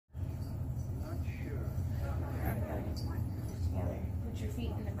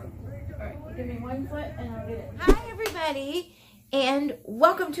feet in the room. All right, you give me one foot and I'll get it. Hi, everybody, and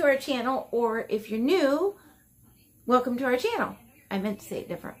welcome to our channel, or if you're new, welcome to our channel. I meant to say it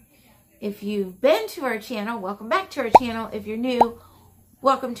different. If you've been to our channel, welcome back to our channel. If you're new,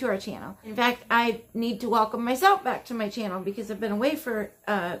 welcome to our channel. In fact, I need to welcome myself back to my channel because I've been away for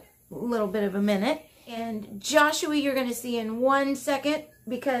a little bit of a minute. And Joshua, you're going to see in 1 second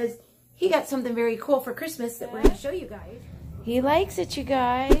because he got something very cool for Christmas that we're going to show you guys. He likes it, you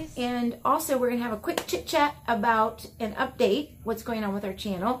guys. And also, we're going to have a quick chit-chat about an update, what's going on with our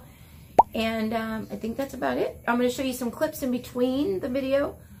channel. And I think that's about it. I'm going to show you some clips in between the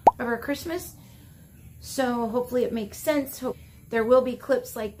video of our Christmas. So hopefully it makes sense. There will be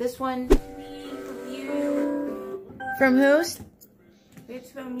clips like this one. From who?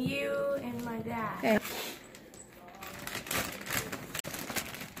 It's from you and my dad. Okay.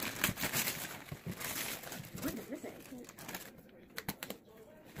 What does this say?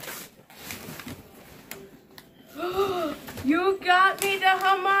 You got me the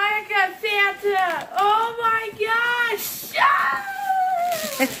harmonica, Santa! Oh my gosh!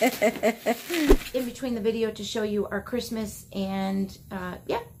 In between the video to show you our Christmas, and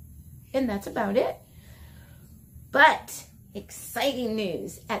yeah, and that's about it. But exciting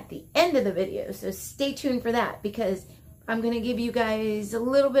news at the end of the video, so stay tuned for that, because I'm going to give you guys a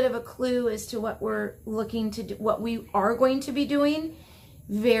little bit of a clue as to what we're looking to do, what we are going to be doing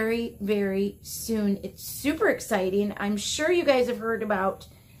very, very soon. It's super exciting. I'm sure you guys have heard about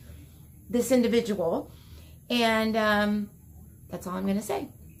this individual, and that's all I'm going to say.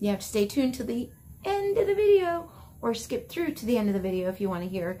 You have to stay tuned to the end of the video, or skip through to the end of the video if you want to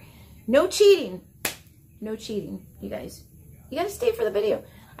hear. No cheating. No cheating, you guys. You got to stay for the video.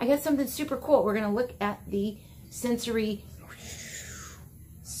 I got something super cool. We're going to look at the sensory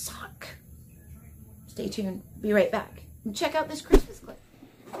sock. Stay tuned. Be right back. And check out this Christmas clip.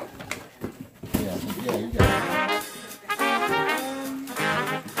 Yeah, you got it.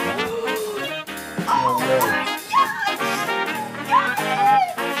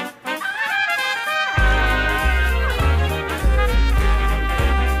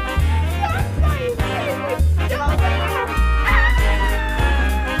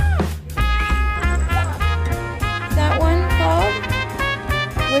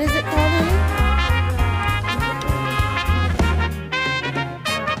 What is it called, honey?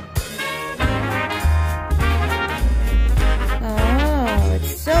 Oh,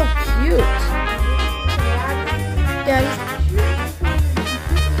 it's so cute. Daddy's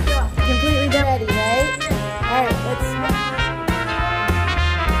completely ready, right? All right, let's.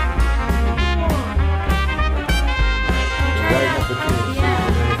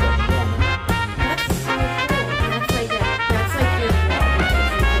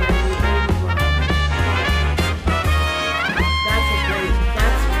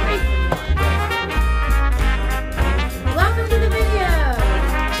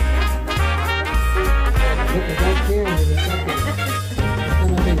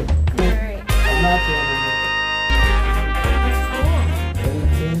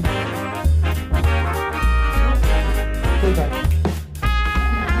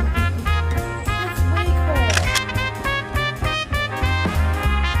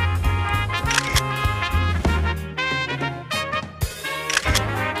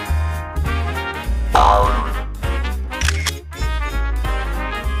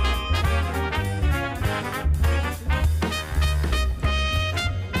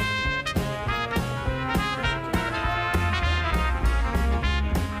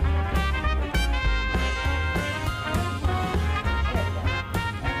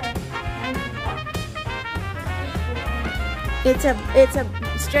 It's a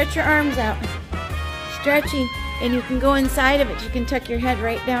stretch your arms out, stretchy, and you can go inside of it. You can tuck your head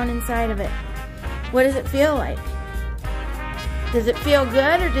right down inside of it. What does it feel like? Does it feel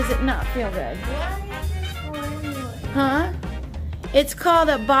good or does it not feel good? Huh? It's called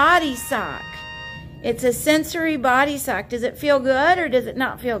a body sock. It's a sensory body sock. Does it feel good or does it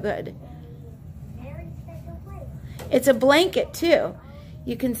not feel good? It's a blanket too.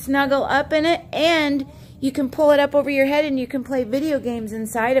 You can snuggle up in it, and you can pull it up over your head and you can play video games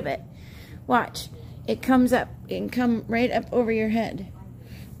inside of it. Watch. It comes up. It can come right up over your head.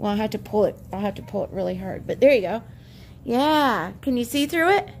 Well, I'll have to pull it really hard. But there you go. Yeah. Can you see through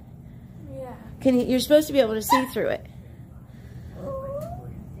it? Yeah. You're supposed to be able to see through it.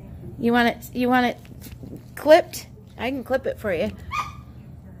 You want it clipped? I can clip it for you.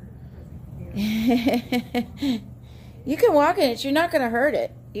 You can walk in it. You're not going to hurt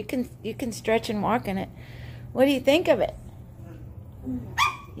it. You can stretch and walk in it. What do you think of it?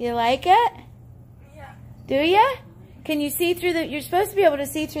 You like it? Yeah. Do ya? Can you see through the, you're supposed to be able to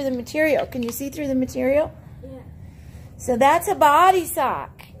see through the material. Can you see through the material? Yeah. So that's a body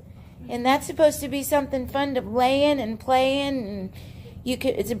sock. And that's supposed to be something fun to lay in and play in. And you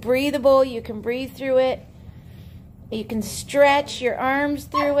can, it's breathable. You can breathe through it. You can stretch your arms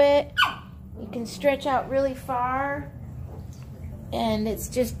through it. You can stretch out really far. And it's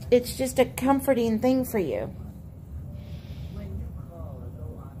just a comforting thing for you.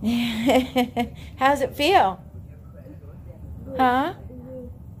 How's it feel? Huh?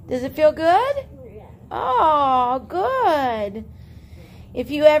 Does it feel good? Oh, good. If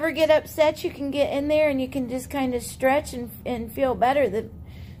you ever get upset, you can get in there and you can just kind of stretch and feel better. The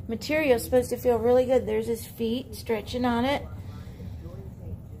material is supposed to feel really good. There's his feet stretching on it.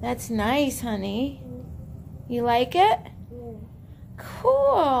 That's nice, honey. You like it?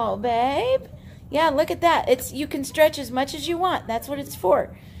 Cool, babe. Yeah, look at that. It's, you can stretch as much as you want. That's what it's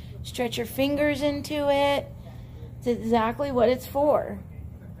for. Stretch your fingers into it. It's exactly what it's for.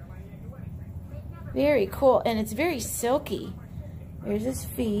 Very cool. And it's very silky. There's his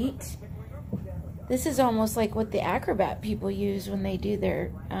feet. This is almost like what the acrobat people use when they do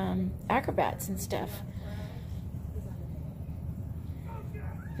their acrobats and stuff.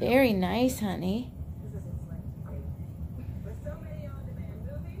 Very nice, honey.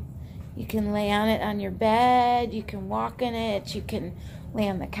 You can lay on it on your bed. You can walk in it. You can lay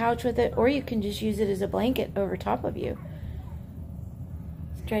on the couch with it. Or you can just use it as a blanket over top of you.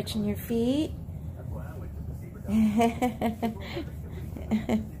 Stretching your feet.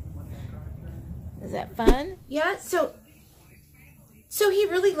 Is that fun? Yeah, so he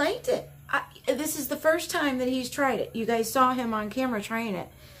really liked it. This is the first time that he's tried it. You guys saw him on camera trying it.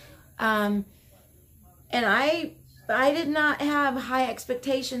 And I did not have high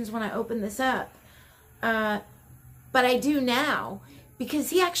expectations when I opened this up. But I do now,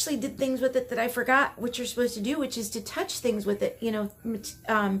 because he actually did things with it that I forgot what you're supposed to do, which is to touch things with it, you know,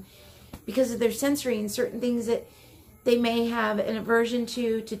 because of their sensory and certain things that they may have an aversion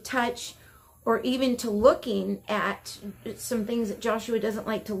to touch, or even to looking at some things that Joshua doesn't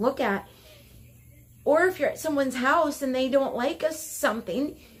like to look at. Or if you're at someone's house and they don't like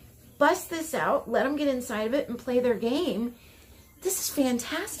something, bust this out, let them get inside of it and play their game. This is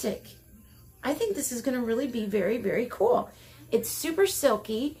fantastic. I think this is going to really be very, very cool. It's super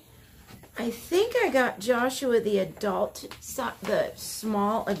silky. I think I got Joshua the adult, the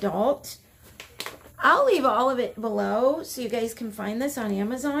small adult. I'll leave all of it below so you guys can find this on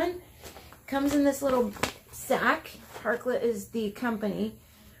Amazon. Comes in this little sack. Parklet is the company.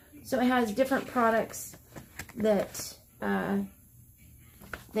 So it has different products that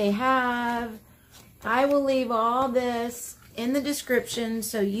they have. I will leave all this in the description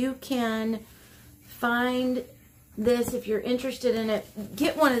so you can find this if you're interested in it.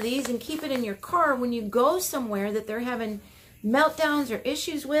 Get one of these and keep it in your car when you go somewhere that they're having meltdowns or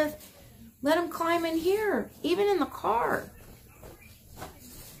issues with. Let them climb in here, even in the car.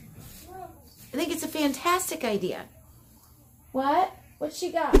 I think it's a fantastic idea. What? What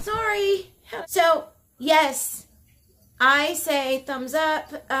she got? Sorry. So, yes, I say thumbs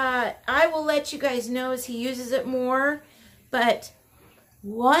up. I will let you guys know as he uses it more. But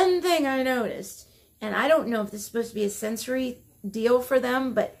one thing I noticed, and I don't know if this is supposed to be a sensory deal for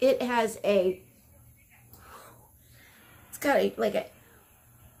them, but it has a, it's got a, like a,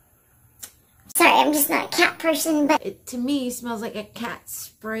 sorry, I'm just not a cat person, but it to me smells like a cat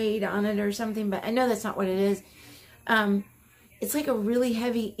sprayed on it or something, but I know that's not what it is. It's like a really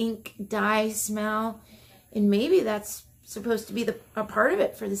heavy ink dye smell, and maybe that's supposed to be a part of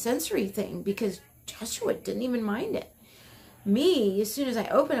it for the sensory thing, because Joshua didn't even mind it. Me, as soon as I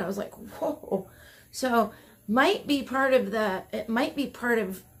opened it, I was like, whoa. So might be part of the, it might be part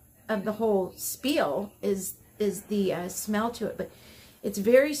of the whole spiel is the smell to it, but it's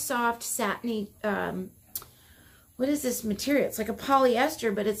very soft, satiny, what is this material? It's like a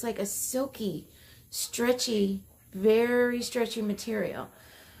polyester, but it's like a silky, stretchy, very stretchy material.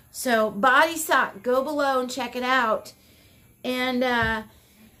 So body sock, go below and check it out. And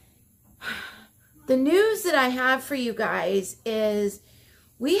the news that I have for you guys is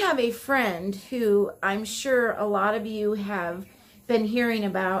we have a friend who I'm sure a lot of you have been hearing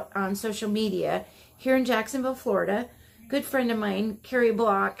about on social media here in Jacksonville, Florida. Good friend of mine, Carrie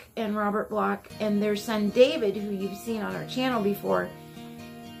Block and Robert Block, and their son David, who you've seen on our channel before,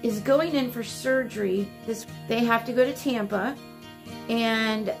 is going in for surgery. They have to go to Tampa,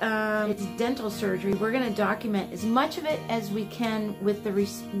 and it's dental surgery. We're going to document as much of it as we can with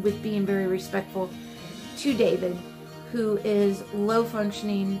being very respectful to David, who is low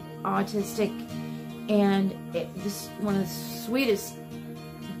functioning, autistic, and one of the sweetest,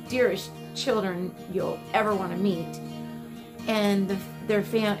 dearest children you'll ever want to meet. and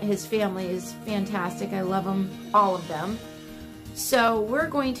his family is fantastic. I love them, all of them. So we're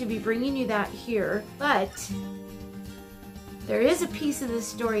going to be bringing you that here, but there is a piece of this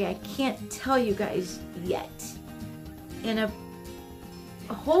story I can't tell you guys yet.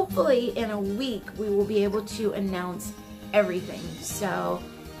 Hopefully in a week we will be able to announce everything. So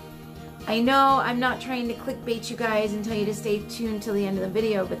I know I'm not trying to clickbait you guys and tell you to stay tuned till the end of the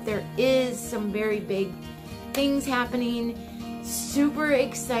video, but there is some very big things happening. Super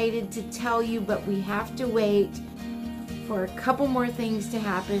excited to tell you, but we have to wait for a couple more things to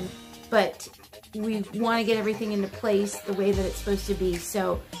happen. But we want to get everything into place the way that it's supposed to be.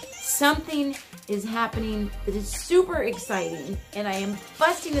 So something is happening that is super exciting, and I am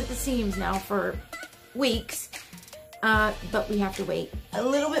busting at the seams now for weeks. But we have to wait a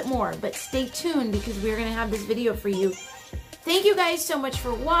little bit more, but stay tuned because we're going to have this video for you. Thank you guys so much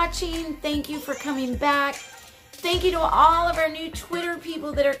for watching. Thank you for coming back. Thank you to all of our new Twitter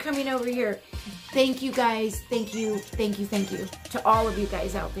people that are coming over here. Thank you guys. Thank you, thank you, thank you to all of you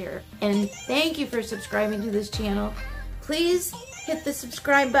guys out there. And thank you for subscribing to this channel. Please hit the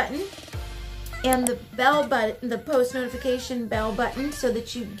subscribe button and the bell button, the post notification bell button, so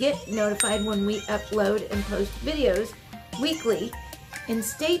that you get notified when we upload and post videos weekly. And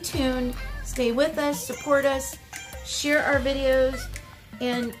stay tuned, stay with us, support us, share our videos,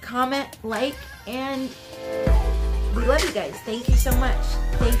 and comment, like, and we love you guys. Thank you so much.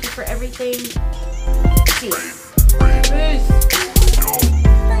 Thank you for everything. See you. Peace.